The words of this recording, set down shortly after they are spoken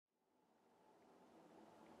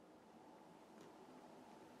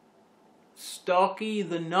Stocky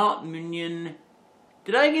the Not Minion.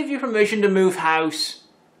 Did I give you permission to move house?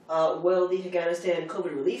 Well, the Afghanistan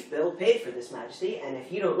COVID relief bill paid for this, Majesty, and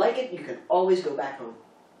if you don't like it, you can always go back home.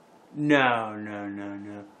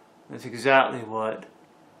 No. That's exactly what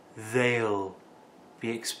they'll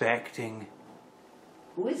be expecting.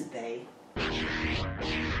 Who is they?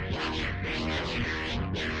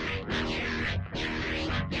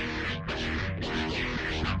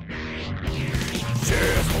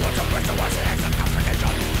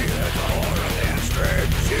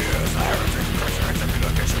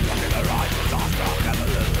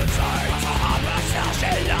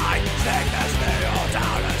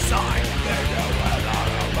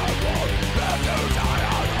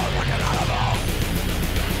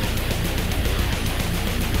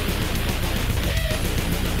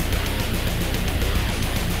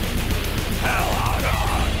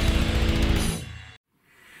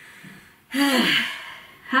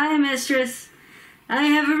 Hi, Mistress. I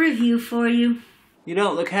have a review for you. You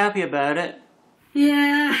don't look happy about it.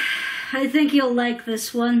 Yeah, I think you'll like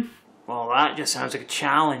this one. Well, that just sounds like a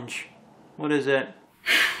challenge. What is it?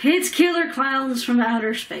 It's Killer Klowns from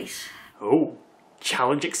Outer Space. Oh,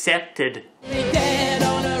 challenge accepted. Dead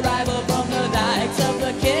on arrival from the likes of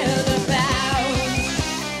the Killer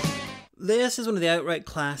Klowns. This is one of the outright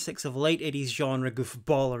classics of late 80s genre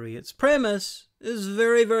goofballery. Its premise is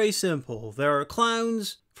very, very simple. There are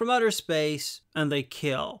clowns from outer space, and they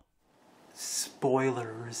kill.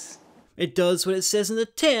 Spoilers. It does what it says in the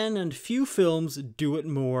tin, and few films do it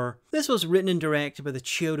more. This was written and directed by the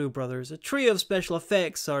Chiodo brothers, a trio of special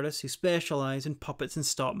effects artists who specialise in puppets and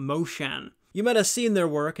stop motion. You might have seen their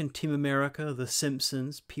work in Team America, The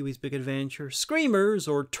Simpsons, Pee-wee's Big Adventure, Screamers,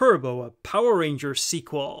 or Turbo, a Power Rangers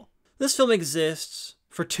sequel. This film exists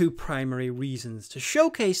for two primary reasons: to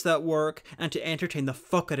showcase that work and to entertain the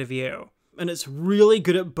fuck out of you. And it's really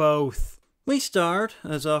good at both. We start,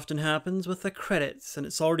 as often happens, with the credits, and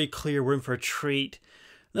it's already clear we're in for a treat.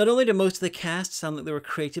 Not only do most of the cast sound like they were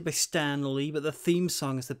created by Stan Lee, but the theme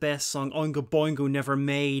song is the best song Oingo Boingo never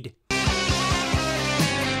made.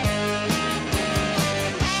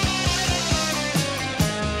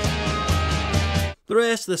 The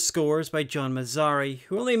rest of the score is by John Mazzari,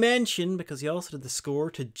 who only mentioned because he also did the score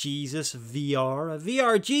to Jesus VR, a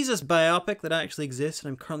VR Jesus biopic that actually exists, and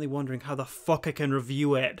I'm currently wondering how the fuck I can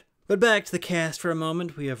review it. But back to the cast for a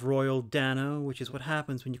moment. We have Royal Dano, which is what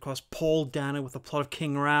happens when you cross Paul Dano with the plot of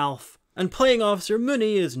King Ralph. And playing Officer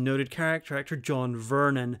Mooney is noted character actor John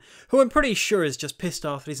Vernon, who I'm pretty sure is just pissed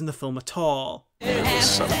off that he's in the film at all.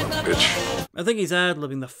 Son of a bitch. I think he's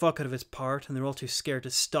ad-libbing the fuck out of his part, and they're all too scared to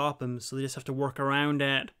stop him, so they just have to work around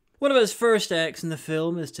it. One of his first acts in the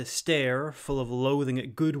film is to stare, full of loathing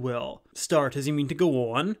at Goodwill. Start as you mean to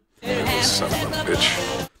go on. Son of a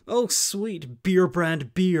bitch. Oh sweet, beer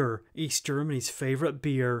brand beer, East Germany's favourite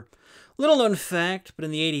beer. Little known fact, but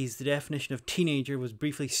in the 80s the definition of teenager was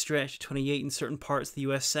briefly stretched to 28 in certain parts of the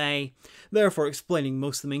USA, therefore explaining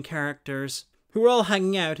most of the main characters, who were all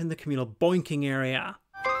hanging out in the communal boinking area.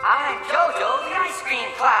 I'm Jojo, the ice cream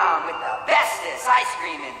clown, with the bestest ice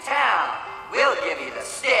cream in town. We'll give you the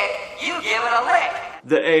stick, you give it a lick.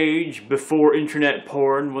 The age before internet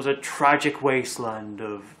porn was a tragic wasteland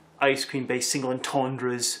of ice cream-based single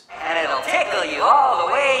entendres. And it'll tickle you all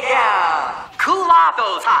the way down. Cool off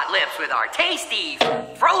those hot lips with our tasty,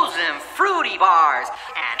 frozen fruity bars.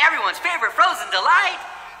 And everyone's favorite frozen delight,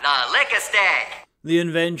 the Lick-a-Stick. The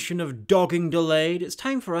invention of dogging delayed, it's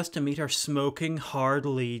time for us to meet our smoking hard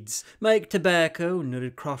leads. Mike Tobacco,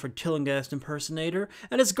 noted Crawford Tillinghast impersonator,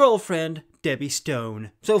 and his girlfriend, Debbie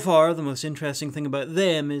Stone. So far, the most interesting thing about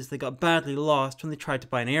them is they got badly lost when they tried to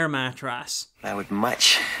buy an air mattress. I would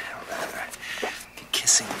much rather be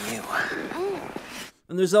kissing you.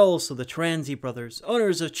 And there's also the Terenzi brothers,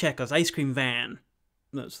 owners of Checo's ice cream van.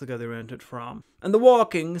 That's the guy they rented from. And the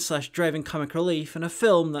walking/driving comic relief in a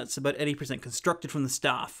film that's about 80% constructed from the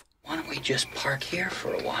staff. Why don't we just park here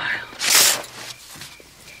for a while?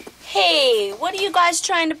 Hey, what are you guys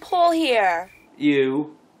trying to pull here?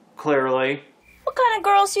 You, clearly. What kind of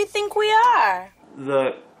girls do you think we are?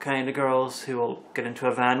 The kind of girls who will get into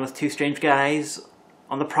a van with two strange guys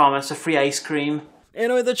on the promise of free ice cream.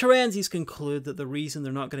 Anyway, the Terenzis conclude that the reason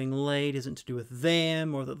they're not getting laid isn't to do with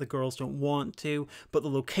them or that the girls don't want to, but the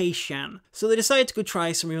location. So they decide to go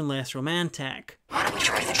try somewhere even less romantic. Why don't we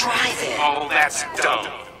try the drive-in? Oh, that's dumb.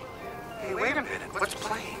 Hey, wait a minute. What's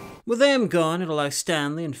playing? With them gone, it allows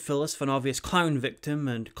Stanley and Phyllis, an obvious clown victim,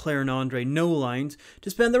 and Claire and Andre, no lines, to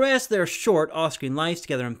spend the rest of their short off-screen lives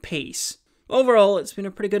together in peace. Overall, it's been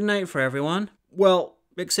a pretty good night for everyone. Well,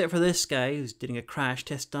 except for this guy, who's dating a crash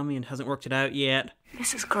test dummy and hasn't worked it out yet.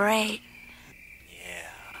 This is great.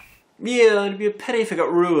 Yeah, it'd be a pity if it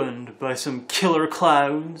got ruined by some killer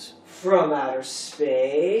clowns. From outer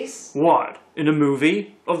space? What? In a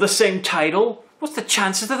movie? Of the same title? What's the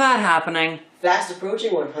chances of that happening? Fast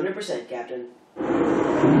approaching 100%, Captain.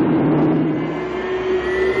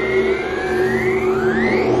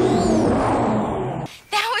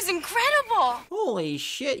 That was incredible! Holy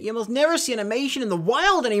shit, you almost never see animation in the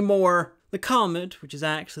wild anymore! The comet, which is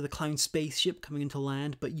actually the clown spaceship coming into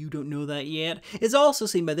land, but you don't know that yet, is also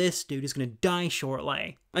seen by this dude who's gonna die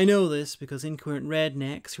shortly. I know this because incoherent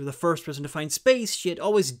rednecks, who are the first person to find space shit,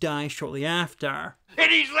 always die shortly after. And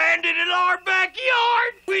he's landed in our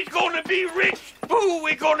backyard! We're gonna be rich! Ooh,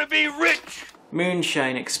 we're gonna be rich!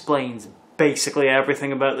 Moonshine explains basically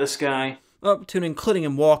everything about this guy. Up to and including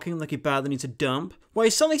him walking like he badly needs a dump, why he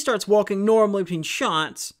suddenly starts walking normally between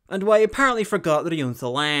shots, and why he apparently forgot that he owns the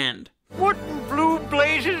land. What in blue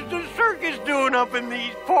blazes is the circus doing up in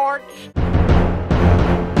these parts?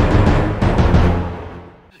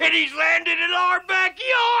 And he's landed in our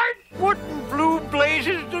backyard! What in blue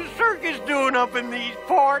blazes is the circus doing up in these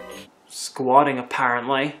parts? Squatting,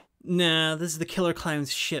 apparently. Nah, this is the killer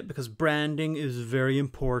clown's shit because branding is very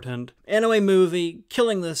important. Anyway, movie,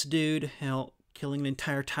 killing this dude, hell, killing an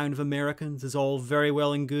entire town of Americans is all very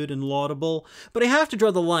well and good and laudable, but I have to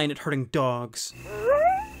draw the line at hurting dogs.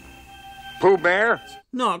 Pooh Bear?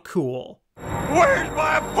 Not cool. Where's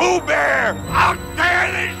my Pooh Bear? I'll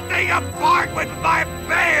tear this thing apart with my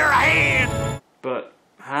bare hands! But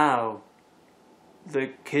how?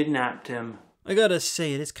 They kidnapped him. I gotta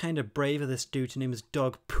say, it is kind of brave of this dude to name his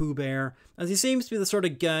dog Pooh Bear, as he seems to be the sort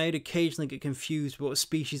of guy to occasionally get confused with what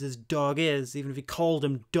species his dog is, even if he called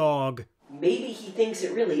him dog. Maybe he thinks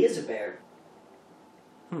it really is a bear.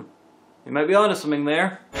 You might be onto something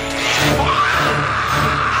there.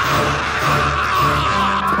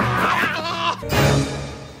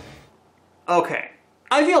 Okay,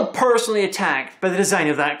 I feel personally attacked by the design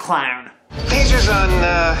of that clown. Lasers on,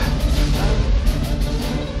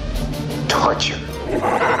 torture.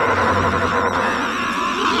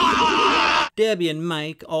 Debbie and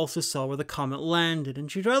Mike also saw where the comet landed,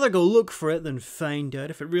 and she'd rather go look for it than find out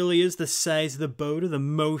if it really is the size of the boat or the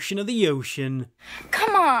motion of the ocean.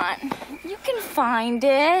 Come on, you can find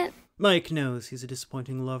it. Mike knows he's a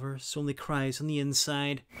disappointing lover, so only cries on the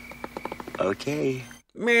inside. Okay.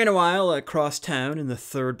 Meanwhile, across town in the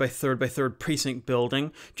 3rd by 3rd by 3rd precinct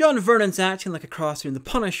building, John Vernon's acting like a cross between the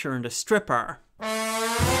Punisher and a stripper.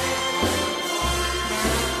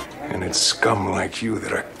 And it's scum like you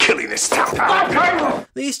that are killing this town.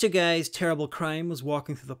 These two guys' terrible crime was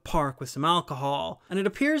walking through the park with some alcohol, and it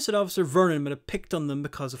appears that Officer Vernon might have picked on them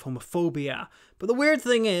because of homophobia. But the weird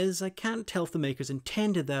thing is, I can't tell if the makers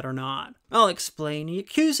intended that or not. I'll explain. He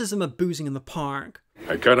accuses them of boozing in the park.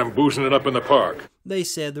 I got him boozing it up in the park. They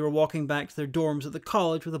said they were walking back to their dorms at the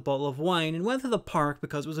college with a bottle of wine and went to the park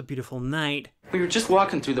because it was a beautiful night. We were just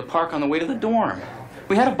walking through the park on the way to the dorm.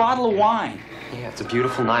 We had a bottle of wine. Yeah, it's a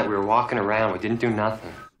beautiful night. We were walking around. We didn't do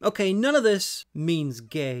nothing. Okay, none of this means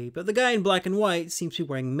gay, but the guy in black and white seems to be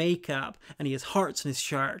wearing makeup, and he has hearts in his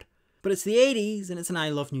shirt. But it's the 80s, and it's an I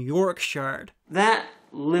Love New York shirt. That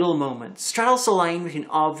little moment straddles the line between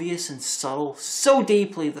obvious and subtle so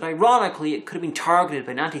deeply that ironically it could have been targeted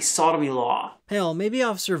by an anti-sodomy law. Hell, maybe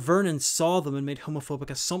Officer Vernon saw them and made homophobic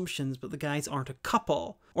assumptions, but the guys aren't a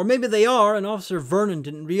couple. Or maybe they are, and Officer Vernon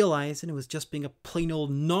didn't realize and it was just being a plain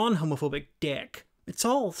old non-homophobic dick. It's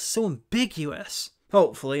all so ambiguous.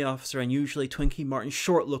 Hopefully, Officer Unusually Twinkie Martin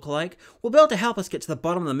Short lookalike will be able to help us get to the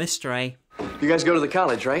bottom of the mystery. You guys go to the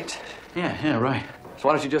college, right? Yeah, right. So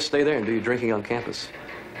why don't you just stay there and do your drinking on campus?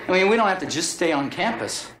 I mean, we don't have to just stay on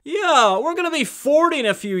campus. Yeah, we're gonna be 40 in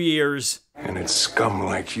a few years. And it's scum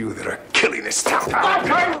like you that are killing this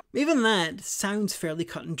town. Even that sounds fairly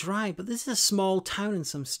cut and dry, but this is a small town and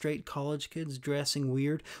some straight college kids dressing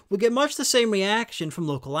weird will get much the same reaction from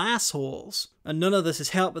local assholes. And none of this is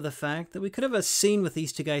helped by the fact that we could have a scene with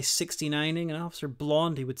these two guys 69ing and Officer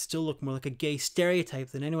Blondie would still look more like a gay stereotype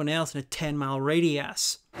than anyone else in a 10-mile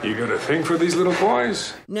radius. You got a thing for these little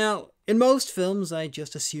boys? Now, in most films, I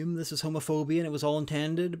just assumed this was homophobia and it was all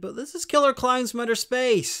intended, but this is killer clowns from outer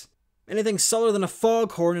space. Anything subtler than a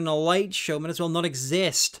foghorn in a light show might as well not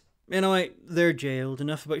exist. Anyway, they're jailed.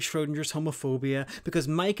 Enough about Schrodinger's homophobia, because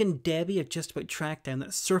Mike and Debbie have just about tracked down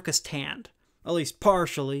that circus tent. At least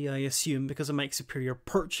partially, I assume, because of Mike's superior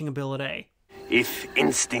perching ability. If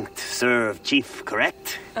instinct serve chief,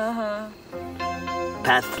 correct? Uh-huh.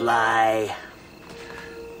 Path lie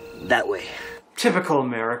that way. Typical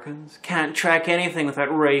Americans. Can't track anything without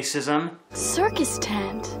racism. Circus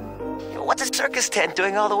tent. What's a circus tent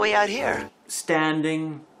doing all the way out here?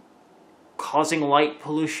 Standing, causing light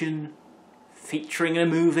pollution, featuring a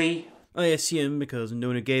movie. I assume because no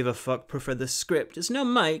one who gave a fuck preferred the script. It's now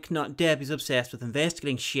Mike, not Deb, who's obsessed with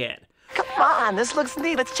investigating shit. Come on, this looks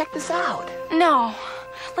neat. Let's check this out. No.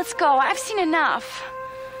 Let's go. I've seen enough.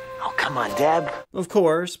 Oh, come on, Deb. Of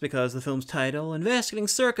course, because the film's title, investigating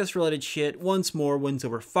circus-related shit once more wins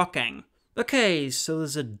over fucking. Okay, so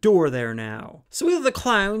there's a door there now. So either the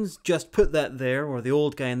clowns just put that there, or the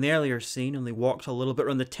old guy in the earlier scene only walked a little bit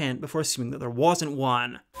around the tent before assuming that there wasn't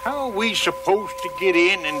one. How are we supposed to get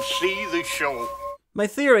in and see the show? My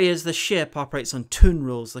theory is the ship operates on toon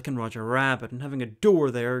rules like in Roger Rabbit, and having a door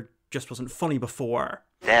there just wasn't funny before.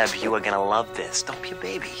 Deb, you are gonna love this. Don't be a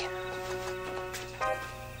baby.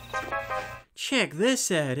 Check this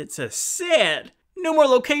out, it's a set! No more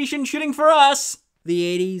location shooting for us!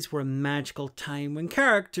 The 80s were a magical time when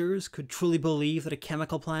characters could truly believe that a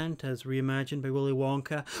chemical plant, as reimagined by Willy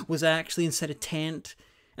Wonka, was actually inside a tent,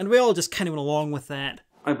 and we all just kind of went along with that.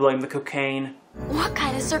 I blame the cocaine. What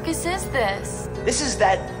kind of circus is this? This is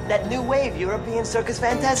that new wave European circus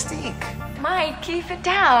fantastique. Mike, keep it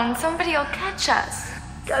down. Somebody will catch us.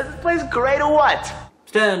 Guys, this place great or what?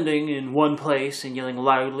 Standing in one place and yelling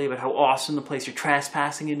loudly about how awesome the place you're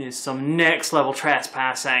trespassing in is some next level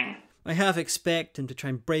trespassing. I half expect him to try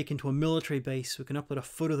and break into a military base so we can upload a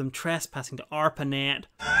photo of them trespassing to ARPANET.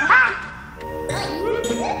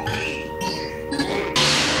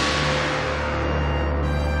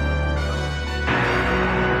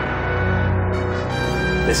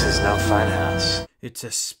 This is no fun house. It's a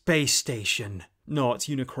space station. No, it's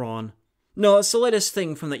Unicron. No, it's the latest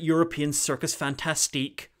thing from that European circus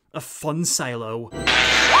fantastique. A fun silo.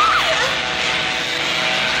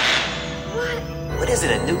 What is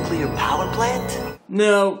it, a nuclear power plant?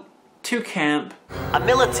 No, too camp. A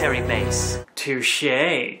military base.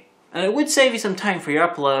 Touché. And it would save you some time for your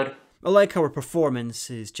upload. I like how her performance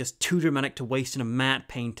is just too dramatic to waste in a matte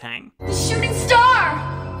painting. The shooting star!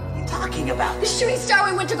 What are you talking about? The shooting star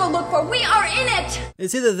we went to go look for. We are in it!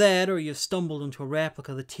 It's either that or you've stumbled into a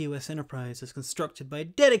replica of the TOS Enterprise as constructed by a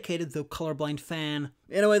dedicated though colorblind fan.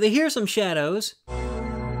 Anyway, they hear some shadows.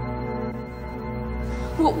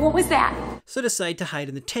 What was that? So decide to hide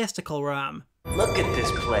in the testicle room. Look at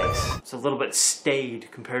this place. It's a little bit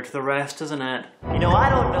staid compared to the rest, isn't it? You know, I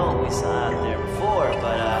don't know what we saw out there before,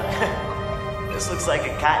 but this looks like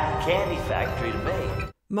a cotton candy factory to me.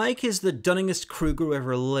 Mike is the dunningest Kruger who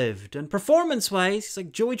ever lived, and performance-wise, he's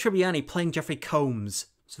like Joey Tribbiani playing Jeffrey Combs.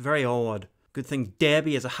 It's very odd. Good thing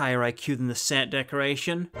Debbie has a higher IQ than the set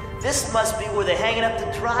decoration. This must be where they hang it up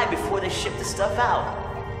to dry before they ship the stuff out.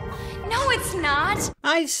 No, it's not.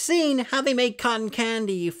 I've seen how they make cotton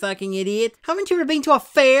candy, you fucking idiot. Haven't you ever been to a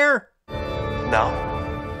fair? No.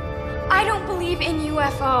 I don't believe in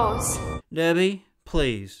UFOs. Debbie,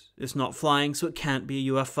 please. It's not flying, so it can't be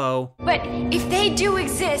a UFO. But if they do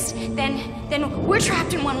exist, then we're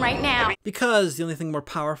trapped in one right now. Because the only thing more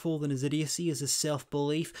powerful than his idiocy is his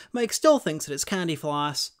self-belief, Mike still thinks that it's candy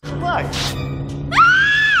floss. What?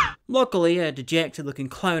 Luckily, a dejected-looking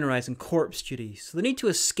clown arrives in corpse duty, so they need to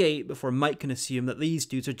escape before Mike can assume that these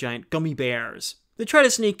dudes are giant gummy bears. They try to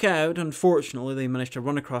sneak out, unfortunately they manage to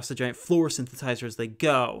run across the giant floor synthesizer as they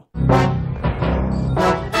go.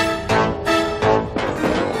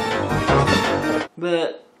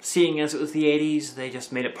 But seeing as it was the 80s, they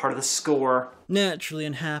just made it part of the score. Naturally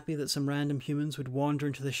unhappy that some random humans would wander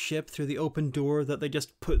into the ship through the open door that they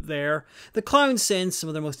just put there, the clowns send some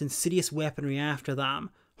of their most insidious weaponry after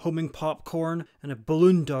them. Homing popcorn, and a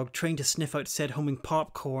balloon dog trained to sniff out said homing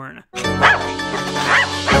popcorn.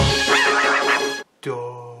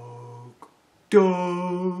 Dog.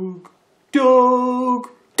 Dog. Dog. Dog,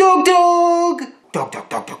 dog! Dog, dog, dog,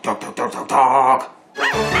 dog, dog, dog, dog, dog, dog!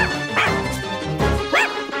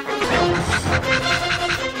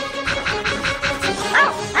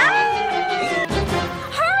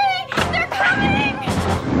 Hurry! They're coming!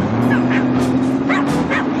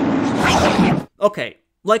 Okay.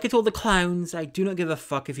 Like I told the clowns, I do not give a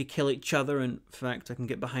fuck if you kill each other. In fact, I can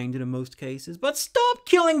get behind it in most cases. But stop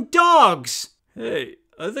killing dogs! Hey,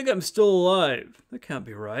 I think I'm still alive. That can't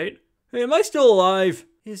be right. Hey, am I still alive?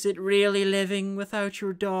 Is it really living without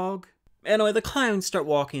your dog? Anyway, the clowns start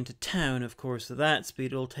walking into town. Of course, at that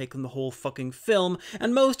speed, it'll take them the whole fucking film,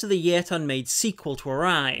 and most of the yet unmade sequel to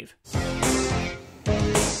arrive.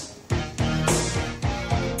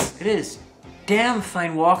 It is damn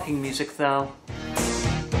fine walking music, though.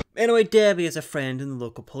 Anyway, Debbie has a friend in the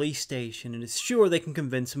local police station and is sure they can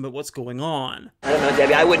convince him about what's going on. I don't know,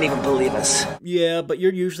 Debbie, I wouldn't even believe us. Yeah, but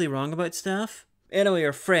you're usually wrong about stuff. Anyway,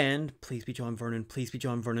 her friend, please be John Vernon, please be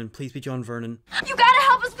John Vernon, please be John Vernon. You gotta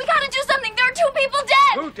help us, we gotta do something, there are 2 people dead!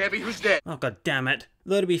 dead! Who, Debbie? Who's dead? Oh, god damn it.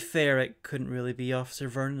 Though to be fair, it couldn't really be Officer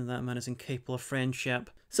Vernon, that man is incapable of friendship.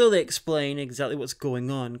 So they explain exactly what's going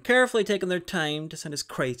on, carefully taking their time to sound as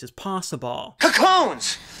crazed as possible.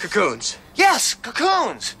 Cocoons! Cocoons. Yes,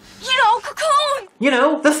 cocoons! You know, Cocoon! You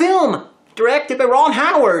know, the film! Directed by Ron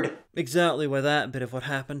Howard! Exactly why that bit of what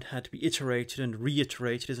happened had to be iterated and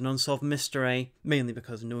reiterated is an unsolved mystery, mainly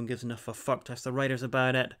because no one gives enough of a fuck to ask the writers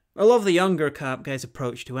about it. I love the younger cop guy's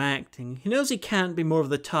approach to acting. He knows he can't be more over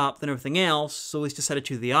the top than everything else, so he's decided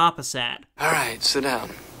to do the opposite. Alright, sit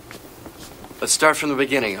down. Let's start from the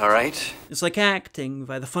beginning, alright? It's like acting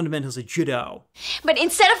via the fundamentals of judo. But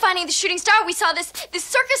instead of finding the shooting star, we saw this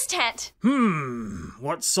circus tent.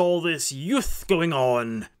 What's all this youth going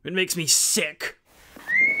on? It makes me sick.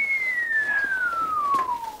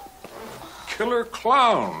 Killer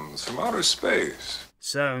clowns from outer space.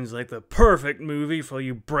 Sounds like the perfect movie for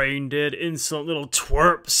you brain-dead, insolent little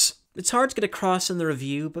twerps. It's hard to get across in the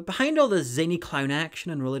review, but behind all the zany clown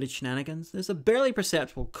action and related shenanigans, there's a barely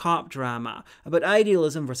perceptible cop drama about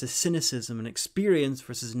idealism versus cynicism and experience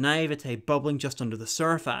versus naivete bubbling just under the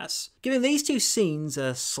surface, giving these two scenes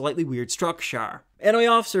a slightly weird structure. Anyway,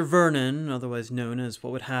 Officer Vernon, otherwise known as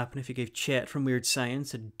what would happen if you gave Chet from Weird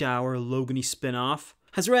Science a dour, Logan-y spin-off,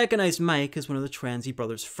 has recognized Mike as one of the Terenzi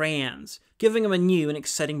brothers' friends, giving him a new and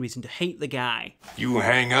exciting reason to hate the guy. You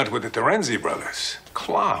hang out with the Terenzi brothers.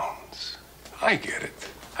 Clowns. I get it.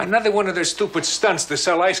 Another one of their stupid stunts to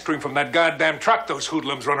sell ice cream from that goddamn truck those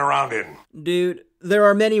hoodlums run around in. Dude, there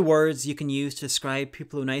are many words you can use to describe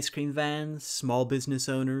people who own ice cream vans, small business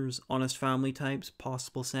owners, honest family types,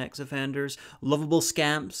 possible sex offenders, lovable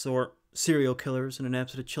scamps, or serial killers in an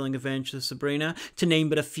episode of Chilling Adventures of Sabrina, to name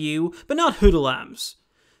but a few, but not hoodlums.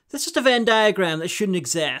 That's just a Venn diagram that shouldn't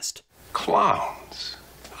exist. Clowns.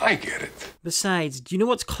 I get it. Besides, do you know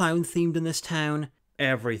what's clown-themed in this town?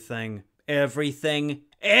 Everything. Everything.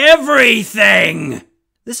 EVERYTHING!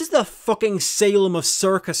 This is the fucking Salem of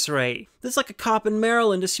circus-y. This is like a cop in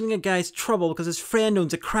Maryland assuming a guy's trouble because his friend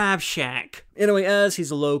owns a crab shack. Anyway, as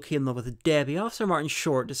he's low-key in love with Debbie, Officer Martin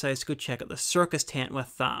Short decides to go check out the circus tent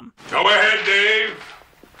with them. Go ahead, Dave.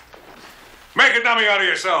 Make a dummy out of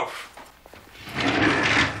yourself.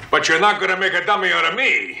 But you're not gonna make a dummy out of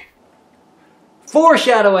me.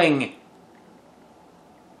 Foreshadowing!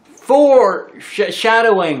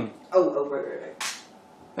 Foreshadowing! Oh, right.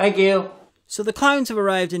 Thank you. So the clowns have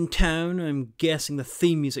arrived in town, and I'm guessing the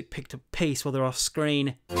theme music picked up pace while they're off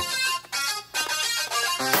screen.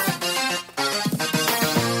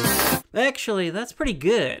 Actually, that's pretty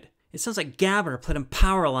good. It sounds like Gabber played on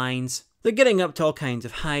power lines. They're getting up to all kinds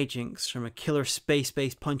of hijinks, from a killer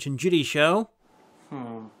space-based Punch and Judy show.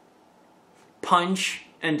 Punch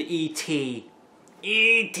and E.T.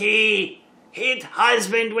 E.T. Hit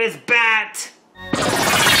husband with bat!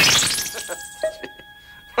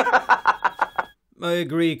 I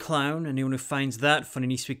agree, clown. Anyone who finds that funny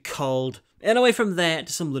needs to be called. Anyway, from that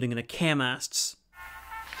to some looting in a chemist's.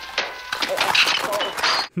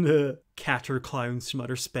 Catter clowns from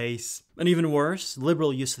outer space. And even worse,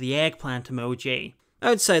 liberal use of the eggplant emoji.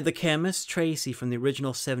 Outside the chemist, Tracy from the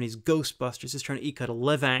original 70s Ghostbusters is trying to eke out a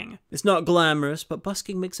living. It's not glamorous, but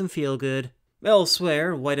busking makes him feel good.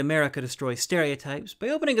 Elsewhere, white America destroys stereotypes by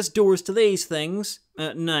opening its doors to these things,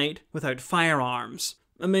 at night, without firearms.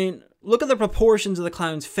 I mean, look at the proportions of the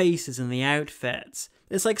clowns' faces and the outfits.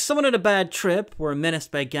 It's like someone had a bad trip, were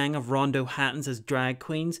menaced by a gang of Rondo Hattons as drag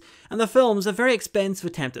queens, and the film's a very expensive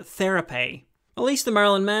attempt at therapy. At least the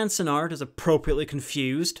Marilyn Manson art is appropriately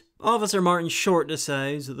confused. Officer Martin Short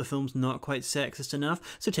decides that the film's not quite sexist enough,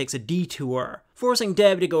 so takes a detour, forcing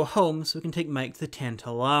Debbie to go home so he can take Mike to the tent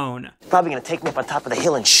alone. Probably gonna take me up on top of the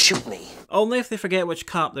hill and shoot me. Only if they forget which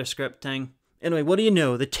cop they're scripting. Anyway, what do you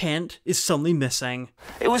know? The tent is suddenly missing.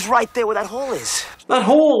 It was right there where that hole is. That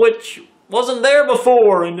hole which wasn't there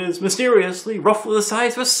before and is mysteriously roughly the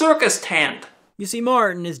size of a circus tent. You see,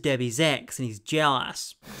 Martin is Debbie's ex and he's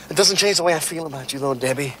jealous. It doesn't change the way I feel about you though,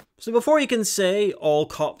 Debbie. So before you can say all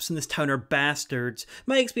cops in this town are bastards,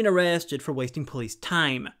 Mike's been arrested for wasting police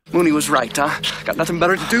time. Mooney was right, huh? Got nothing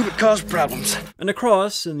better to do but cause problems. And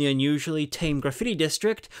across, in the unusually tame graffiti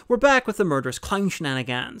district, we're back with the murderous clown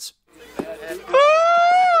shenanigans.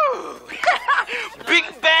 Big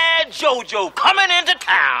bad JoJo coming into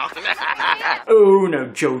town. Oh no,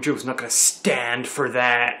 JoJo's not gonna stand for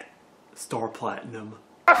that. Star Platinum.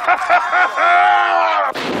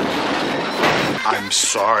 I'm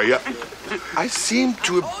sorry. I seem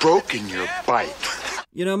to have broken your bike.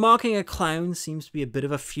 You know, mocking a clown seems to be a bit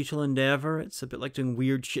of a futile endeavour. It's a bit like doing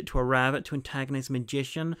weird shit to a rabbit to antagonise a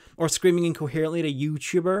magician, or screaming incoherently at a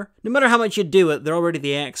YouTuber. No matter how much you do it, they're already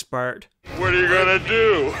the expert. What are you gonna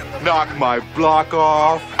do? Knock my block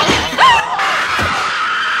off?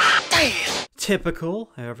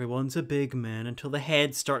 Typical, everyone's a big man until the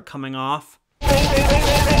heads start coming off.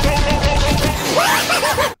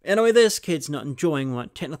 Anyway, this kid's not enjoying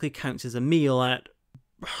what technically counts as a meal at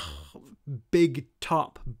Big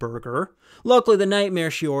Top Burger. Luckily, the nightmare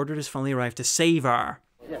she ordered has finally arrived to save her.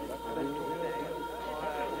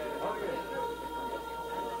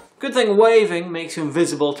 Good thing waving makes you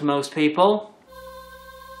invisible to most people.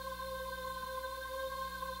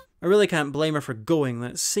 I really can't blame her for going.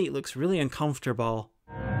 That seat looks really uncomfortable.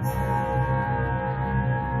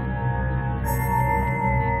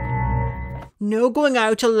 No going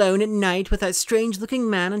out alone at night with that strange-looking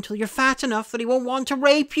man until you're fat enough that he won't want to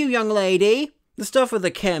rape you, young lady. The stuff with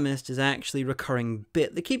the chemist is actually a recurring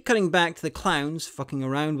bit. They keep cutting back to the clowns fucking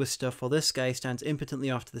around with stuff while this guy stands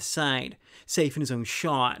impotently off to the side, safe in his own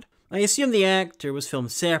shot. I assume the actor was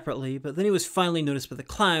filmed separately, but then he was finally noticed by the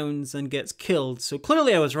clowns and gets killed, so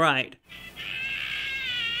clearly I was right.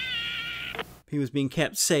 He was being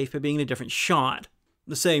kept safe by being in a different shot,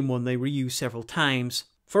 the same one they reused several times.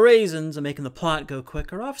 For reasons of making the plot go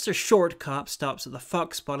quicker, Officer Shortcop stops at the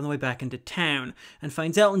fuck spot on the way back into town and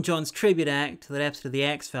finds Elton John's tribute act to that episode of The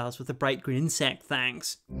X-Files with the bright green insect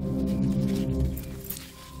things.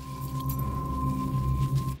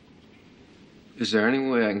 Is there any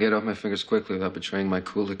way I can get off my fingers quickly without betraying my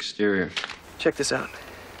cool exterior? Check this out.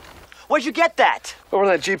 Where'd you get that? Over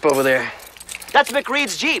that Jeep over there. That's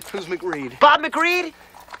McReed's Jeep. Who's McReed? Bob McReed?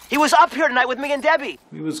 He was up here tonight with me and Debbie.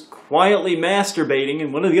 He was quietly masturbating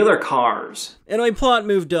in one of the other cars. Anyway, plot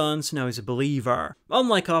moved on, so now he's a believer.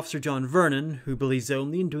 Unlike Officer John Vernon, who believes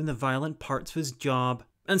only in doing the violent parts of his job,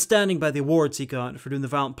 and standing by the awards he got for doing the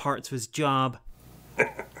violent parts of his job.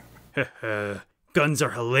 Guns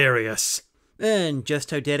are hilarious. And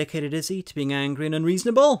just how dedicated is he to being angry and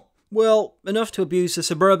unreasonable? Well, enough to abuse the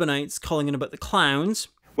suburbanites calling in about the clowns.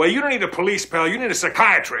 Well, you don't need a police pal, you need a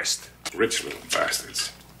psychiatrist. Rich little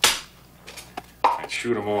bastards. I'd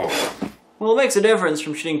shoot them all. Well, it makes a difference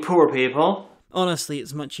from shooting poor people. Honestly,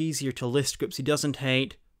 it's much easier to list groups he doesn't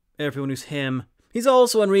hate. Everyone who's him. He's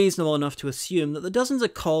also unreasonable enough to assume that the dozens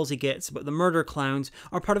of calls he gets about the murder clowns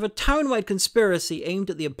are part of a town-wide conspiracy aimed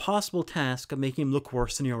at the impossible task of making him look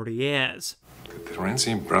worse than he already is. Did the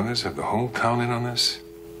Renzi brothers have the whole town in on this?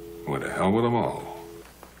 What the hell with them all?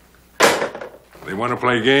 They want to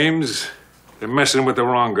play games? They're messing with the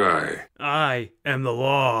wrong guy. I am the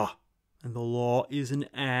law. And the law is an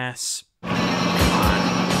ass.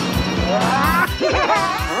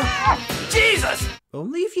 Jesus!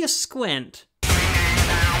 Only if you squint.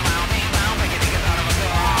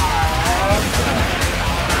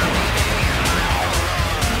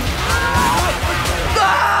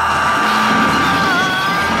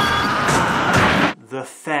 The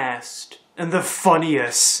fast and the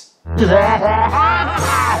funniest.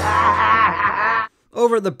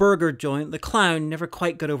 Over at the burger joint, the clown never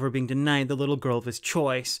quite got over being denied the little girl of his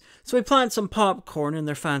choice, so he plants some popcorn in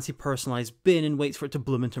their fancy personalised bin and waits for it to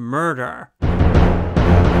bloom into murder.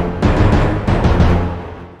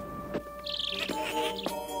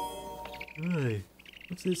 Hey,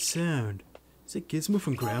 what's that sound? Is it Gizmo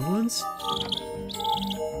from Gremlins?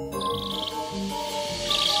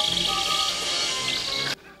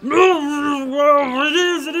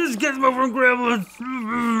 It is Gizmo from Gremlins.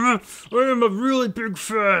 I am a really big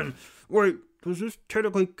fan. Wait, does this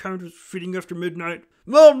technically count as feeding after midnight?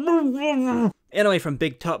 Anyway, from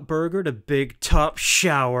Big Top Burger to Big Top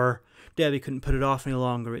Shower. Debbie couldn't put it off any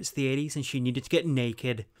longer. It's the 80s and she needed to get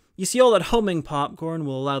naked. You see, all that humming popcorn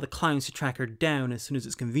will allow the clowns to track her down as soon as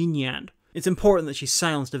it's convenient. It's important that she's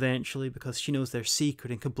silenced eventually because she knows their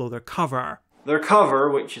secret and could blow their cover. Their cover,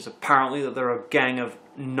 which is apparently that they're a gang of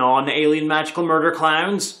non-alien magical murder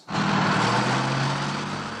clowns.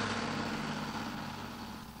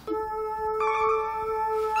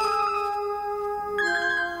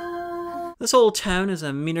 This whole town is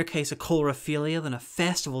a meaner case of chorophilia than a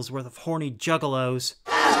festival's worth of horny juggalos.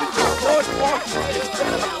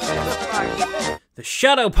 The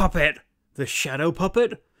shadow puppet! The shadow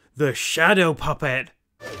puppet! The shadow puppet!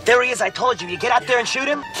 There he is, I told you. You get out there and shoot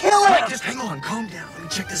him? Kill him! Mike, just hang on, calm down. Let me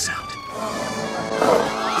check this out.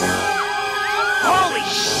 Holy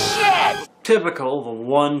shit! Typical, the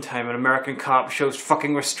one time an American cop shows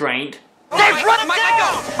fucking restraint. They've run him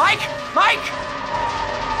down! Mike! Mike!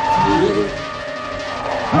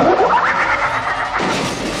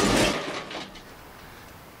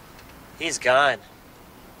 He's gone.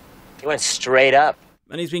 He went straight up.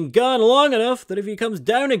 And he's been gone long enough that if he comes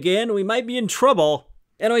down again, we might be in trouble.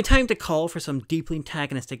 Anyway, time to call for some deeply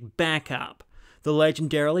antagonistic backup. The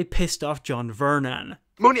legendarily pissed off John Vernon.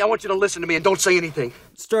 Mooney, I want you to listen to me and don't say anything.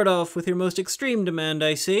 Start off with your most extreme demand,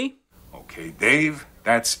 I see. Okay, Dave,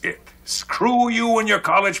 that's it. Screw you and your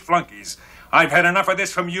college flunkies. I've had enough of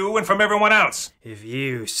this from you and from everyone else. If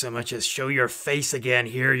you so much as show your face again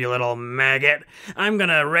here, you little maggot, I'm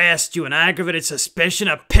gonna arrest you on aggravated suspicion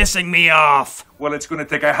of pissing me off. Well, it's gonna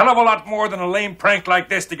take a hell of a lot more than a lame prank like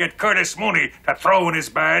this to get Curtis Mooney to throw in his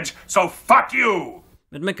badge, so fuck you!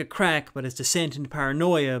 It'd make a crack about his descent into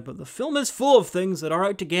paranoia, but the film is full of things that are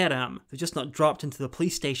out to get him. They're just not dropped into the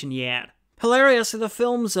police station yet. Hilariously, the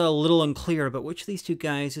film's a little unclear about which of these two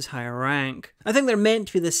guys is higher rank. I think they're meant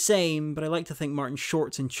to be the same, but I like to think Martin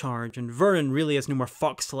Short's in charge, and Vernon really has no more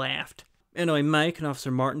fucks left. Anyway, Mike and Officer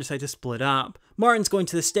Martin decide to split up. Martin's going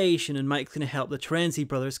to the station, and Mike's going to help the Terenzi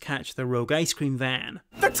brothers catch the rogue ice cream van.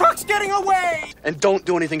 The truck's getting away! And don't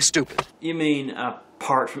do anything stupid. You mean,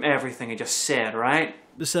 apart from everything I just said, right?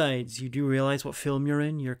 Besides, you do realize what film you're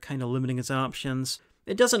in? You're kind of limiting his options.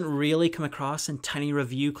 It doesn't really come across in tiny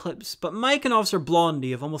review clips, but Mike and Officer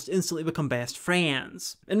Blondie have almost instantly become best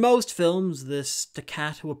friends. In most films, this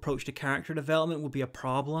staccato approach to character development would be a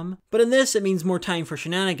problem, but in this it means more time for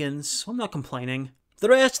shenanigans, so I'm not complaining. The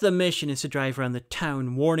rest of the mission is to drive around the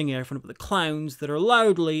town, warning everyone about the clowns that are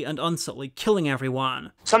loudly and unsubtly killing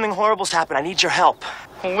everyone. Something horrible's happened. I need your help.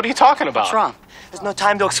 Well, what are you talking about? What's wrong? There's no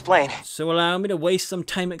time to explain. So allow me to waste some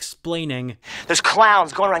time explaining. There's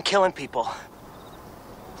clowns going around killing people.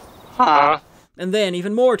 Huh? And then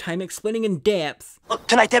even more time explaining in depth. Look,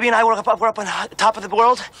 tonight Debbie and I were up on the top of the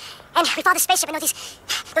world. And we followed the spaceship and there was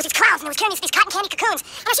these clowns and it was carrying these cotton candy cocoons.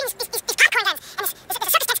 And I was seeing these popcorn guns. And it's a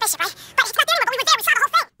circus-type spaceship, right? But it's not the animal, but we were there, we saw the whole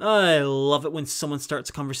thing. I love it when someone starts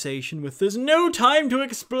a conversation with "there's no time to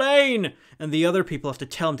explain," and the other people have to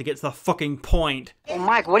tell him to get to the fucking point. Well,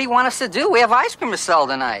 Mike, what do you want us to do? We have ice cream to sell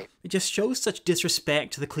tonight. It just shows such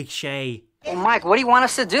disrespect to the cliche. Well, Mike, what do you want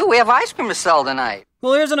us to do? We have ice cream to sell tonight.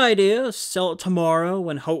 Well, here's an idea. Sell it tomorrow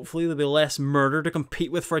when hopefully there'll be less murder to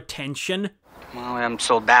compete with for attention. Well, we haven't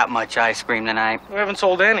sold that much ice cream tonight. We haven't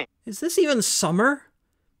sold any. Is this even summer?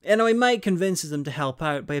 Anyway, Mike convinces them to help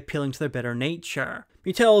out by appealing to their better nature.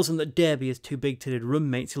 He tells them that Debbie has two big-titted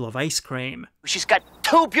roommates who love ice cream. She's got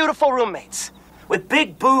two beautiful roommates with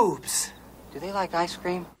big boobs. Do they like ice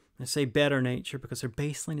cream? I say better nature because their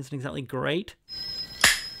baseline isn't exactly great.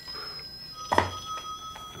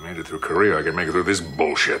 I made it through Korea, I can make it through this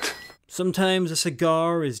bullshit. Sometimes a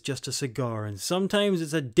cigar is just a cigar, and sometimes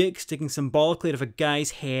it's a dick sticking symbolically out of a guy's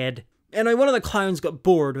head. Anyway, one of the clowns got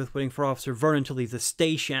bored with waiting for Officer Vernon to leave the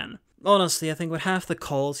station. Honestly, I think about half the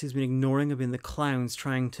calls he's been ignoring have been the clowns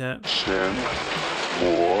trying to... Send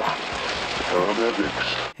more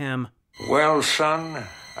paramedics. Him. Well, son,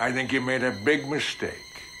 I think you made a big mistake.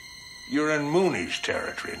 You're in Mooney's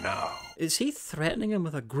territory now. Is he threatening him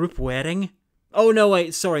with a group wedding? Oh no,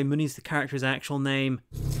 wait, sorry, Mooney's the character's actual name.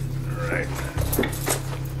 Right.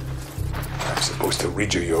 I'm supposed to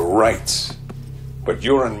read you your rights, but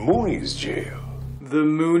you're in Mooney's jail. The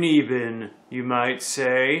Mooney bin, you might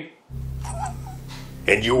say.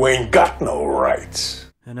 And you ain't got no rights.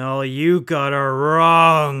 And all you got are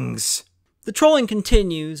wrongs. The trolling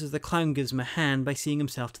continues as the clown gives him a hand by seeing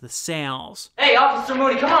himself to the cells. Hey, Officer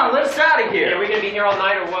Mooney, come on, let us out of here. Yeah, we gonna be here all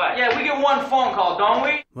night or what? Yeah, we get one phone call, don't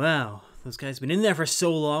we? Wow, those guys have been in there for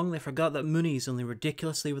so long they forgot that Mooney's only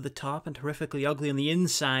ridiculously over the top and horrifically ugly on the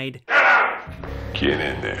inside. Get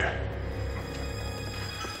in there.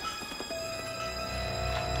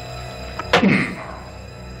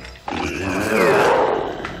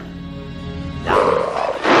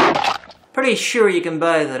 Pretty sure you can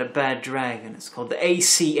buy that at Bad Dragon. It's called the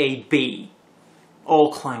ACAB.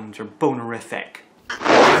 All clowns are bonerific.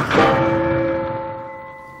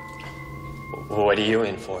 What are you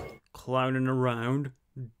in for? Clowning around.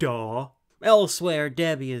 Duh. Elsewhere,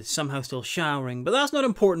 Debbie is somehow still showering, but that's not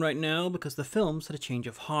important right now because the film's had a change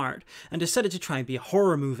of heart and decided to try and be a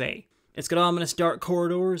horror movie. It's got ominous dark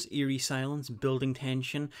corridors, eerie silence, building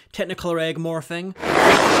tension, technicolor egg morphing,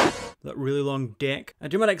 that really long dick, a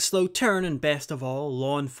dramatic slow turn, and best of all,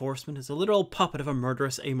 law enforcement is a literal puppet of a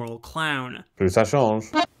murderous amoral clown. Plus ça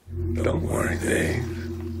change. Don't worry, Dave.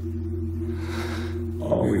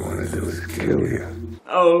 All we want to do is kill you.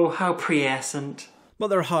 Oh, how prescient. But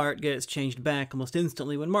their heart gets changed back almost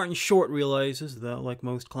instantly when Martin Short realizes that, like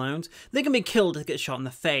most clowns, they can be killed if they get shot in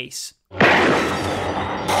the face.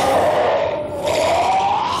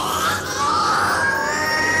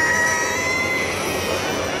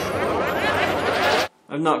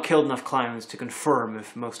 I've not killed enough clowns to confirm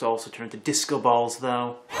if most also turn into disco balls,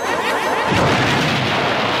 though.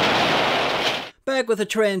 Back with the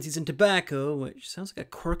Terenzi's and Tobacco, which sounds like a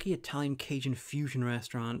quirky Italian Cajun fusion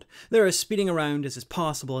restaurant, they're speeding around as is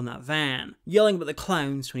possible in that van, yelling about the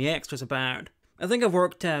clowns to any extras about. I think I've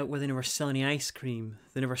worked out where they never sell any ice cream,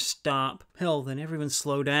 they never stop, hell, they never even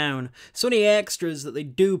slow down. So any extras that they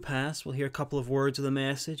do pass will hear a couple of words of the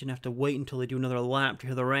message and have to wait until they do another lap to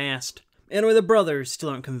hear the rest. Anyway, the brothers still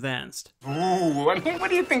aren't convinced. Ooh, I mean,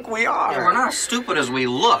 what do you think we are? Yeah, we're not as stupid as we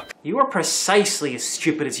look. You are precisely as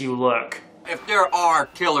stupid as you look. If there are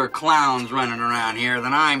killer clowns running around here,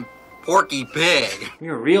 then I'm Porky Pig.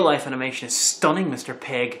 Your real-life animation is stunning, Mr.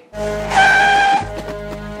 Pig.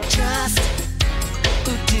 Just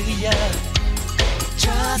who do ya?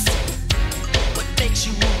 Just what makes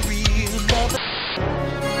you a real lover?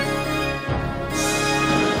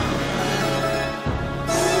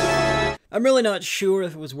 I'm really not sure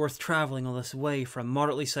if it was worth travelling all this way for a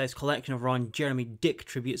moderately sized collection of Ron Jeremy Dick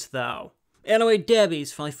tributes though. Anyway,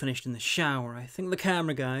 Debbie's finally finished in the shower. I think the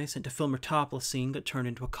camera guy sent to film her topless scene got turned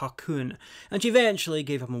into a cocoon, and she eventually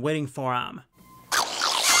gave him a waiting for him.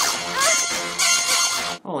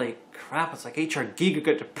 Holy crap, it's like H.R. Giger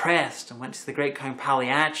got depressed and went to the Great Count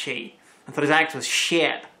Pagliacci and thought his act was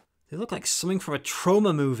shit. They look like something from a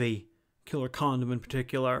trauma movie. Killer Condom in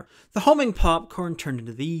particular. The humming popcorn turned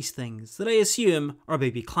into these things that I assume are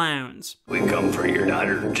baby clowns. We come for your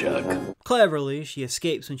daughter, Chuck. Cleverly, she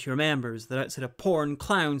escapes when she remembers that outside of porn,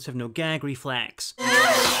 clowns have no gag reflex.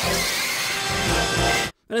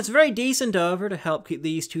 And it's very decent of her to help keep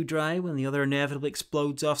these two dry when the other inevitably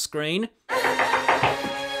explodes off screen.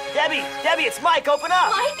 Debbie, it's Mike, open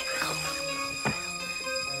up! Mike?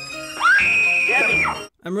 Debbie!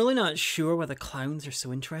 I'm really not sure why the clowns are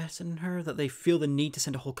so interested in her that they feel the need to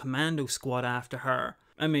send a whole commando squad after her.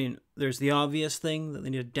 I mean, there's the obvious thing that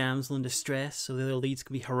they need a damsel in distress so the other leads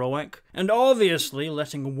can be heroic. And obviously,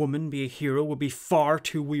 letting a woman be a hero would be far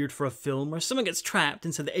too weird for a film where someone gets trapped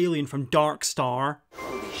inside the alien from Dark Star.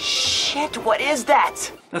 Holy shit, what is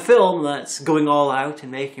that? A film that's going all out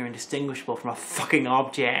and making her indistinguishable from a fucking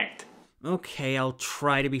object. Okay, I'll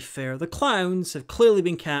try to be fair. The clowns have clearly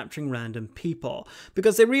been capturing random people,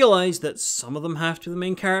 because they realised that some of them have to be the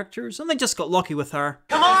main characters, and they just got lucky with her.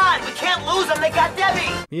 Come on, we can't lose them, they got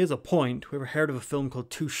Debbie! Here's a point. Whoever heard of a film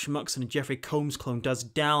called Two Schmucks and a Jeffrey Combs clone does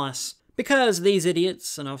Dallas? Because these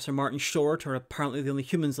idiots and Officer Martin Short are apparently the only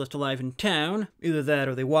humans left alive in town. Either that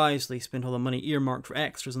or they wisely spent all the money earmarked for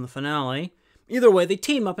extras in the finale. Either way, they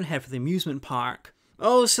team up and head for the amusement park.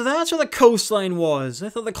 Oh, so that's where the coastline was. I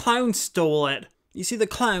thought the clowns stole it. You see, the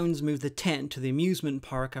clowns moved the tent to the amusement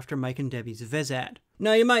park after Mike and Debbie's visit.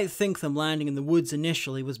 Now, you might think them landing in the woods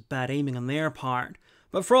initially was bad aiming on their part,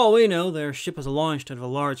 but for all we know, their ship was launched out of a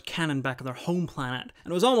large cannon back on their home planet,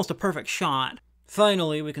 and it was almost a perfect shot.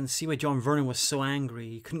 Finally, we can see why John Vernon was so angry.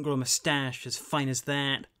 He couldn't grow a moustache as fine as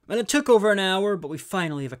that. And it took over an hour, but we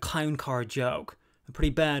finally have a clown car joke. A pretty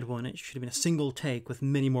bad one. It should have been a single take with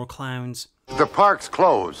many more clowns. The park's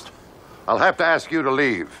closed. I'll have to ask you to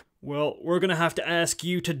leave. Well, we're gonna have to ask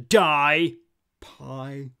you to die.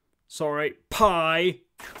 Pie. Sorry, pie.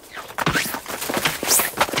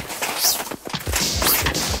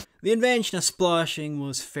 The invention of splashing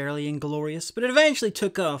was fairly inglorious, but it eventually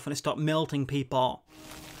took off when it stopped melting people.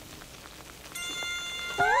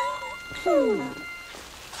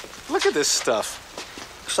 Look at this stuff.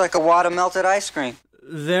 Looks like a wad of melted ice cream.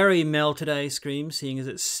 Very melted ice cream, seeing as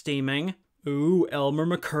it's steaming. Ooh, Elmer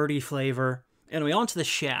McCurdy flavor. Anyway, on to the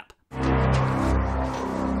ship.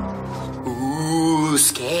 Ooh,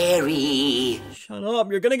 scary. Shut up,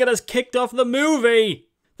 you're gonna get us kicked off the movie!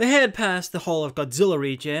 They head past the Hall of Godzilla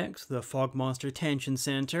Rejects, the Fog Monster Detention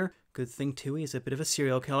Center. Good thing, too, he's a bit of a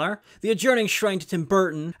serial killer. The adjourning shrine to Tim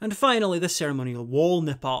Burton, and finally the ceremonial wall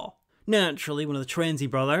nipple. Naturally, one of the Terenzi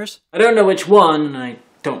brothers. I don't know which one, and I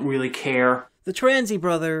don't really care. The Terenzi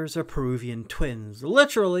brothers are Peruvian twins,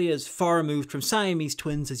 literally as far removed from Siamese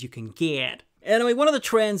twins as you can get. Anyway, one of the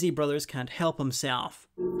Terenzi brothers can't help himself.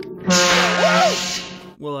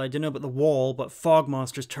 Well, I don't know about the wall, but fog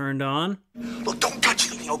monsters turned on. Look, don't touch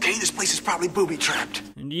anything, okay? This place is probably booby-trapped.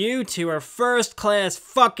 And you two are first-class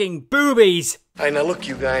fucking boobies! Alright, now look,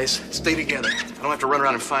 you guys. Stay together. I don't have to run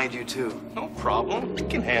around and find you, too. No problem. We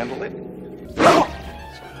can handle it.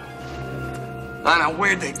 Now,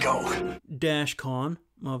 where'd they go? DashCon,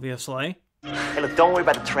 obviously. Hey, look, don't worry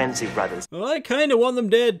about the Terenzi brothers. Well, I kinda want them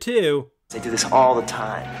dead, too. They do this all the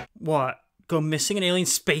time. What? Go missing in alien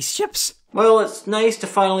spaceships? Well, it's nice to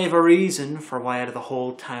finally have a reason for why out of the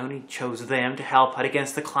whole town he chose them to help out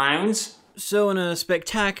against the clowns. So in a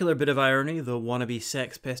spectacular bit of irony, the wannabe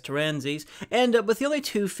sex pest Terenzis end up with the only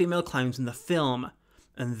two female clowns in the film.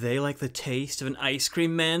 And they like the taste of an ice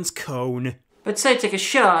cream man's cone. I'd say take a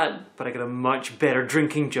shot, but I got a much better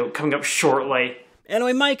drinking joke coming up shortly.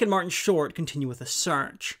 Anyway, Mike and Martin Short continue with the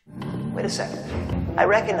search. Wait a second. I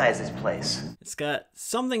recognize this place. It's got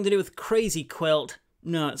something to do with Crazy Quilt.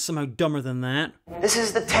 No, it's somehow dumber than that. This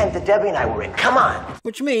is the tent that Debbie and I were in. Come on!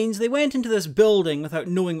 Which means they went into this building without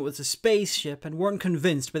knowing it was a spaceship and weren't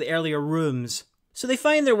convinced by the earlier rooms. So they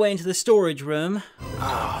find their way into the storage room.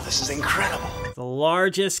 Oh, this is incredible. The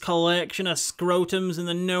largest collection of scrotums in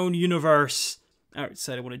the known universe.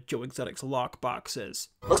 Outside of one of Joe Exotic's lockboxes.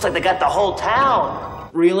 Looks like they got the whole town.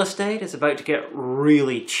 Real estate is about to get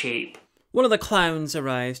really cheap. One of the clowns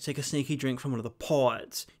arrives to take a sneaky drink from one of the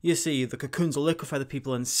pods. You see, the cocoons will liquefy the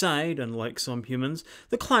people inside, and like some humans,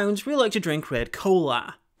 the clowns really like to drink red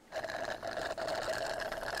cola.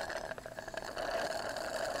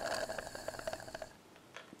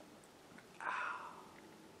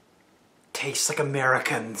 Tastes like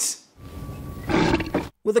Americans.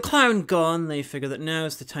 With the clown gone, they figure that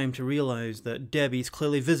now's the time to realise that Debbie's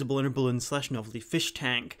clearly visible in her balloon/novelty fish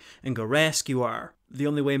tank and go rescue her. The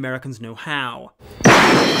only way Americans know how. Are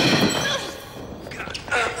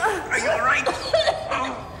you alright?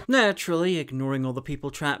 Naturally, ignoring all the people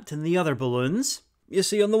trapped in the other balloons. You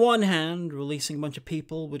see, on the one hand, releasing a bunch of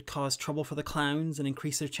people would cause trouble for the clowns and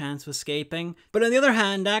increase their chance of escaping. But on the other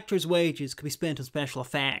hand, actors' wages could be spent on special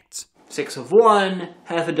effects. 6 of one,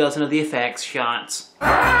 half a dozen of the effects shots.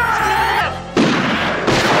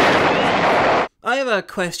 I have a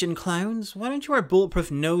question, clowns. Why don't you wear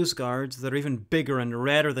bulletproof nose guards that are even bigger and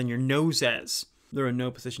redder than your nose is? They're in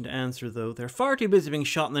no position to answer, though. They're far too busy being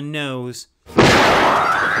shot in the nose.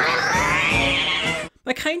 I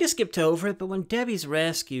kinda skipped over it, but when Debbie's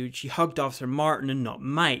rescued, she hugged Officer Martin and not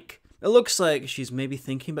Mike. It looks like she's maybe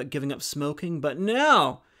thinking about giving up smoking, but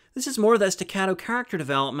no! This is more of that staccato character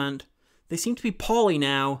development. They seem to be poly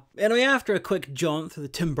now. Anyway, after a quick jaunt through the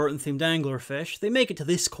Tim Burton-themed anglerfish, they make it to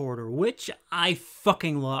this corridor, which I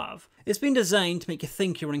fucking love. It's been designed to make you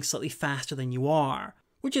think you're running slightly faster than you are,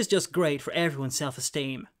 which is just great for everyone's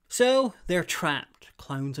self-esteem. So, they're trapped.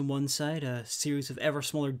 Clowns on one side, a series of ever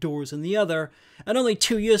smaller doors on the other, and only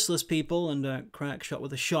 2 useless people, and a crack shot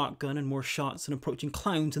with a shotgun, and more shots than approaching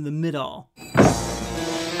clowns in the middle.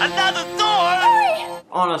 Another door!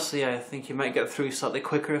 Honestly, I think you might get through slightly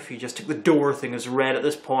quicker if you just took the door thing as read at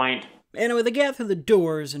this point. Anyway, they get through the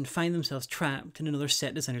doors and find themselves trapped in another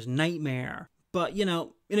set designer's nightmare. But, you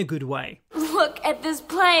know, in a good way. Look at this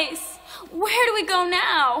place. Where do we go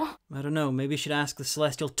now? I don't know, maybe you should ask the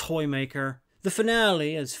Celestial Toy Maker. The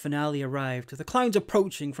finale, as finale arrived, with the clowns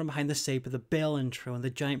approaching from behind the Saved by the Bell intro and the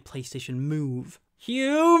giant PlayStation Move.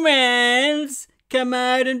 Humans! Come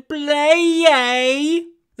out and play!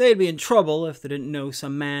 They'd be in trouble if they didn't know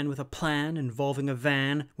some man with a plan involving a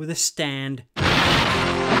van with a stand.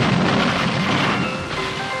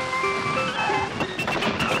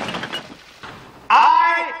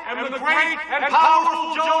 I am the great and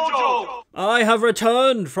powerful JoJo! I have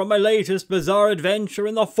returned from my latest bizarre adventure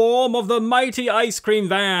in the form of the mighty ice cream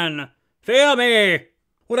van. Fear me!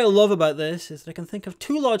 What I love about this is that I can think of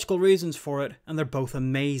 2 logical reasons for it, and they're both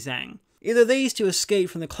amazing. Either these two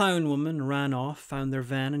escaped from the clown woman, ran off, found their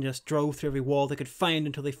van, and just drove through every wall they could find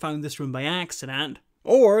until they found this room by accident.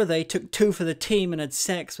 Or they took 2 for the team and had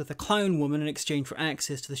sex with the clown woman in exchange for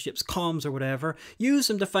access to the ship's comms or whatever,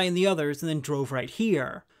 used them to find the others, and then drove right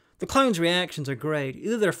here. The clowns' reactions are great.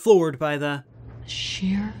 Either they're floored by the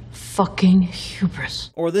sheer fucking hubris,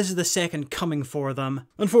 or this is the second coming for them.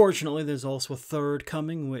 Unfortunately, there's also a third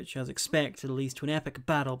coming, which, as expected, leads to an epic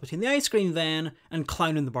battle between the ice cream van and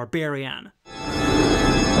Clown and the Barbarian.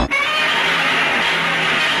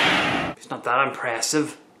 It's not that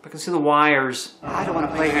impressive. I can see the wires. I don't want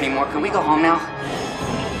to play here anymore. Can we go home now?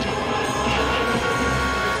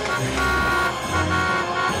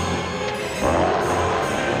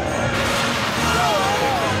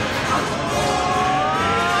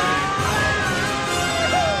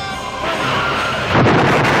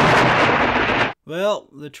 Well,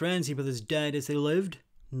 the Transy brothers died as they lived.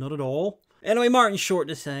 Not at all. Anyway, Martin Short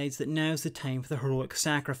decides that now's the time for the heroic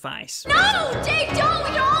sacrifice. No! Dave, don't! We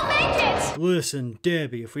can all make it! Listen,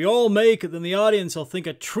 Debbie, if we all make it, then the audience will think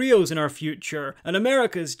a trio's in our future, and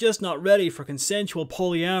America's just not ready for consensual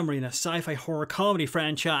polyamory in a sci-fi horror comedy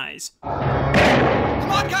franchise. Come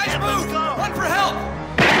on, guys, move! Run for help!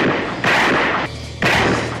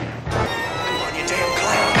 Come on, you damn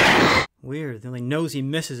clown! Weird, the only nose he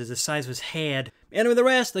misses is the size of his head. Anyway, the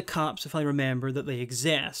rest of the cops have finally remembered that they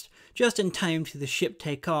exist, just in time to see the ship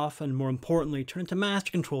take off and, more importantly, turn into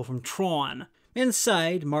master control from Tron.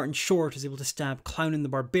 Inside, Martin Short is able to stab Clown and the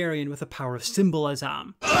Barbarian with the power of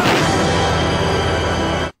symbolism.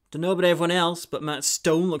 Don't know about everyone else, but Matt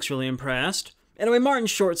Stone looks really impressed. Anyway, Martin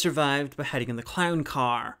Short survived by hiding in the clown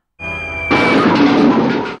car.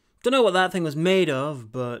 Don't know what that thing was made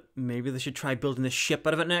of, but maybe they should try building the ship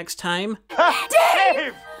out of it next time.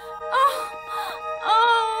 Dave!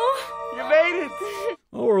 Oh! You made it!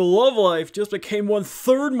 Our love life just became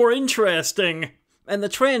 1/3 more interesting. And the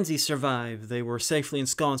Transy survived. They were safely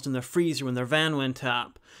ensconced in their freezer when their van went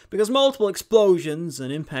up, because multiple explosions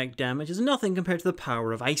and impact damage is nothing compared to the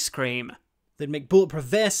power of ice cream. They'd make bulletproof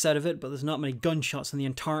vests out of it, but there's not many gunshots in the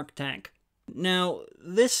Antarctic. Now,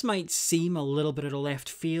 this might seem a little bit out of left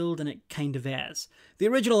field, and it kind of is. The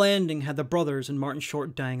original ending had the brothers and Martin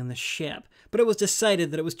Short dying on the ship, but it was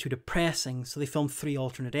decided that it was too depressing, so they filmed 3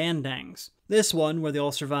 alternate endings. This one where they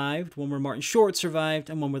all survived, one where Martin Short survived,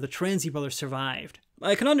 and one where the Transy brothers survived.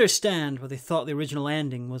 I can understand why they thought the original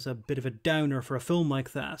ending was a bit of a downer for a film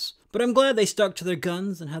like this, but I'm glad they stuck to their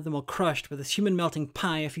guns and had them all crushed with this human melting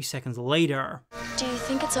pie a few seconds later. Do you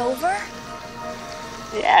think it's over?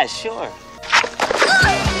 Yeah, sure.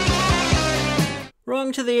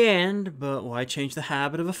 Wrong to the end, but why change the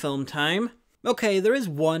habit of a film time? Okay, there is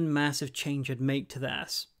one massive change I'd make to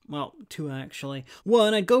this. Well, 2 actually.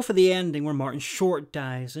 1, I'd go for the ending where Martin Short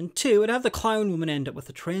dies, and 2, I'd have the clown woman end up with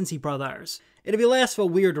the Transy brothers. It'd be less of a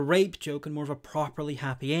weird rape joke and more of a properly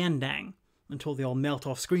happy ending. Until they all melt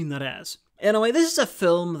off screen, that is. Anyway, this is a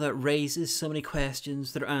film that raises so many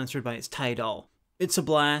questions that are answered by its title. It's a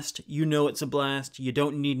blast, you know it's a blast, you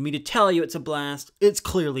don't need me to tell you it's a blast, it's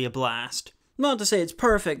clearly a blast. Not to say it's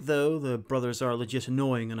perfect though, the brothers are legit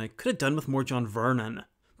annoying and I could have done with more John Vernon.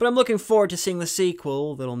 But I'm looking forward to seeing the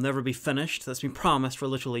sequel that'll never be finished, that's been promised for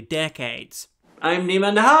literally decades. I'm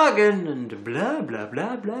Neiman Hagan and blah blah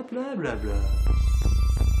blah blah blah blah blah.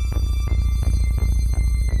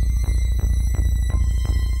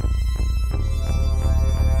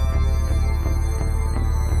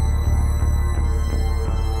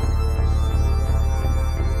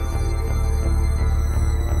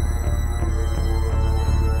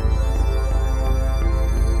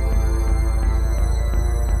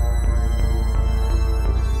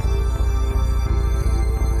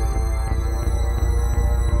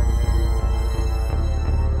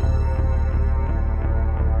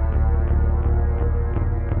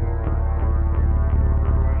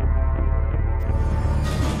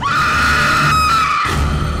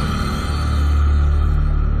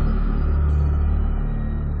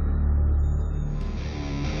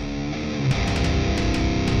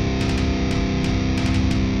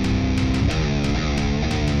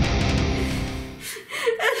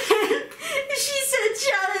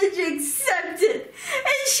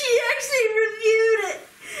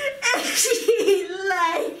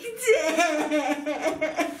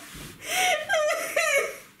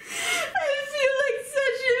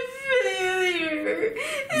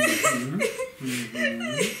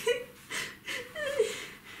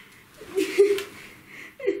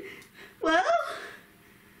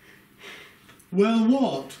 Well,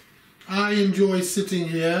 what? I enjoy sitting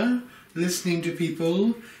here, listening to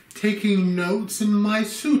people, taking notes in my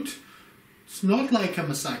suit. It's not like I'm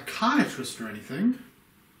a psychiatrist or anything.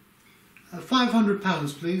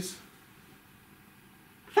 £500, please.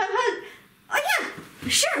 500? Oh yeah,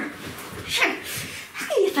 sure. I'll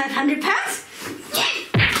give you £500.